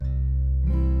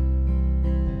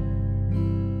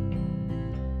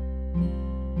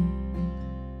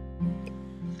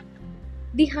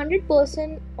The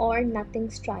 100% or nothing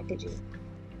strategy.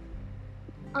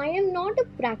 I am not a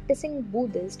practicing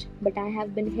Buddhist, but I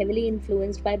have been heavily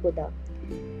influenced by Buddha,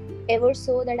 ever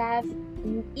so that I have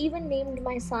even named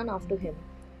my son after him.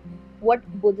 What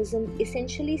Buddhism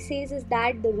essentially says is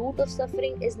that the root of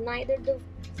suffering is neither the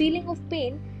feeling of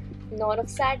pain, nor of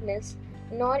sadness,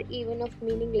 nor even of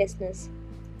meaninglessness.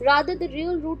 Rather, the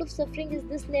real root of suffering is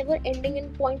this never ending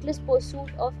and pointless pursuit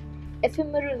of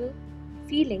ephemeral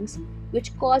feelings,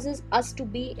 which causes us to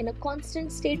be in a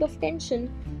constant state of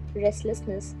tension,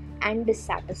 restlessness, and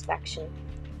dissatisfaction.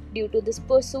 Due to this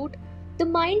pursuit, the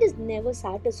mind is never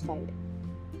satisfied.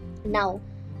 Now,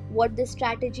 what this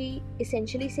strategy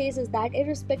essentially says is that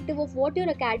irrespective of what your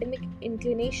academic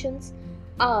inclinations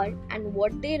are and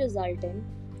what they result in,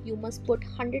 you must put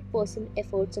 100%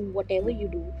 efforts in whatever you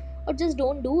do, or just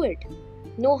don't do it.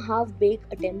 No half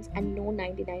baked attempts and no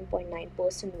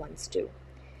 99.9% ones too.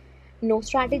 No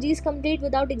strategy is complete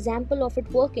without example of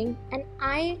it working, and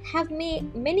I have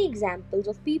many examples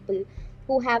of people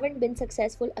who haven't been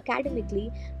successful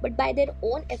academically but by their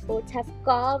own efforts have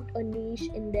carved a niche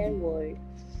in their world.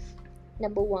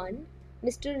 Number 1,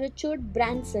 Mr. Richard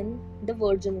Branson, the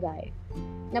Virgin guy.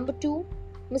 Number 2,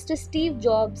 Mr. Steve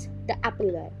Jobs, the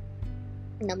Apple guy.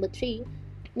 Number 3,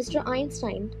 Mr.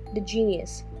 Einstein, the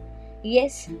genius.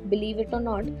 Yes, believe it or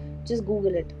not, just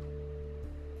Google it.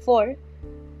 4,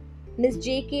 Miss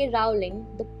J.K. Rowling,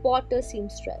 the Potter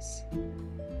seamstress.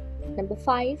 Number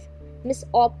 5, Miss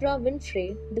Oprah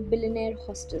Winfrey, the billionaire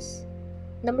hostess.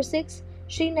 Number 6,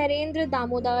 Sri Narendra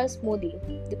Damodas Modi,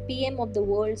 the PM of the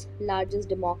world's largest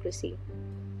democracy.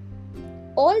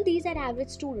 All these are average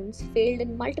students, failed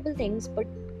in multiple things but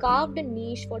carved a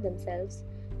niche for themselves.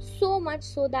 So much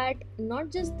so that not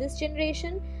just this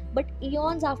generation, but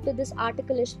eons after this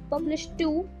article is published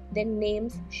too, their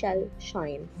names shall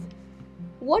shine.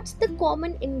 What's the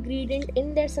common ingredient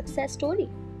in their success story?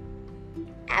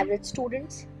 Average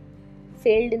students,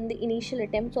 failed in the initial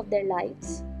attempts of their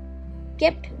lives,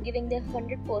 kept giving their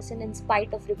 100% in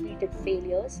spite of repeated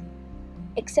failures,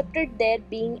 accepted their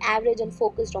being average and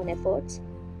focused on efforts,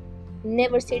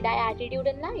 never say die attitude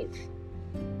in life.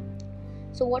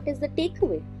 So, what is the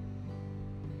takeaway?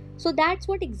 So, that's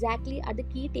what exactly are the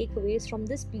key takeaways from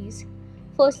this piece.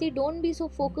 Firstly, don't be so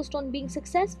focused on being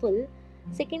successful.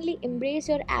 Secondly, embrace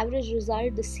your average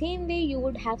result the same way you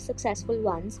would have successful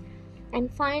ones.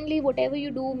 And finally, whatever you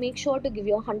do, make sure to give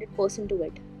your 100% to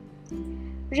it.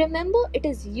 Remember, it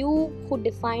is you who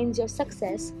defines your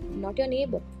success, not your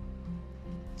neighbor.